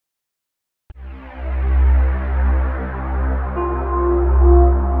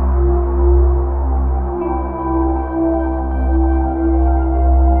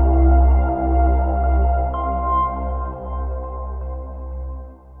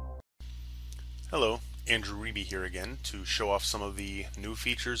Hello, Andrew Reeby here again to show off some of the new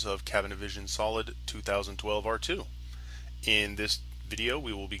features of Cabinet Vision Solid 2012 R2. In this video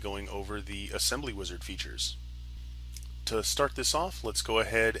we will be going over the Assembly Wizard features. To start this off, let's go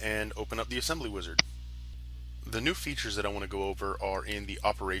ahead and open up the Assembly Wizard. The new features that I want to go over are in the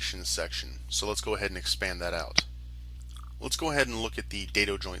Operations section, so let's go ahead and expand that out. Let's go ahead and look at the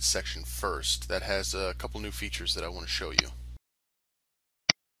Dado Joints section first. That has a couple new features that I want to show you.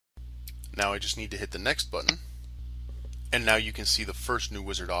 Now I just need to hit the next button, and now you can see the first new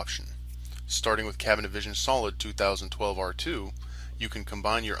wizard option. Starting with Cabinet Vision Solid 2012 R2, you can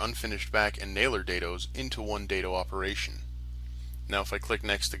combine your unfinished back and nailer dados into one dado operation. Now if I click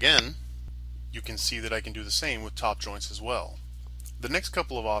next again, you can see that I can do the same with top joints as well. The next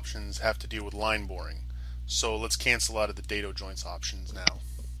couple of options have to deal with line boring, so let's cancel out of the dado joints options now.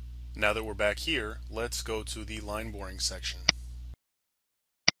 Now that we're back here, let's go to the line boring section.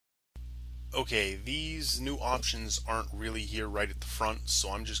 Okay, these new options aren't really here right at the front,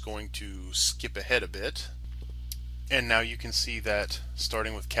 so I'm just going to skip ahead a bit. And now you can see that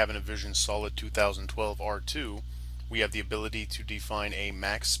starting with Cabinet Vision Solid 2012 R2, we have the ability to define a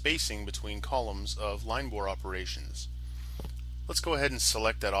max spacing between columns of line bore operations. Let's go ahead and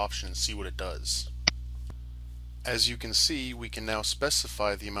select that option and see what it does. As you can see, we can now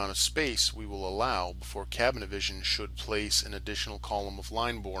specify the amount of space we will allow before Cabinet Vision should place an additional column of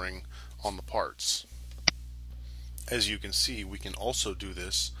line boring on the parts. As you can see, we can also do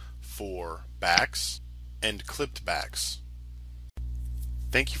this for backs and clipped backs.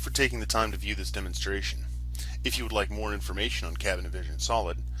 Thank you for taking the time to view this demonstration. If you would like more information on Cabinet Vision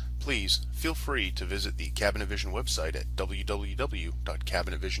Solid, please feel free to visit the Cabinet Vision website at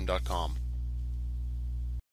www.cabinetvision.com.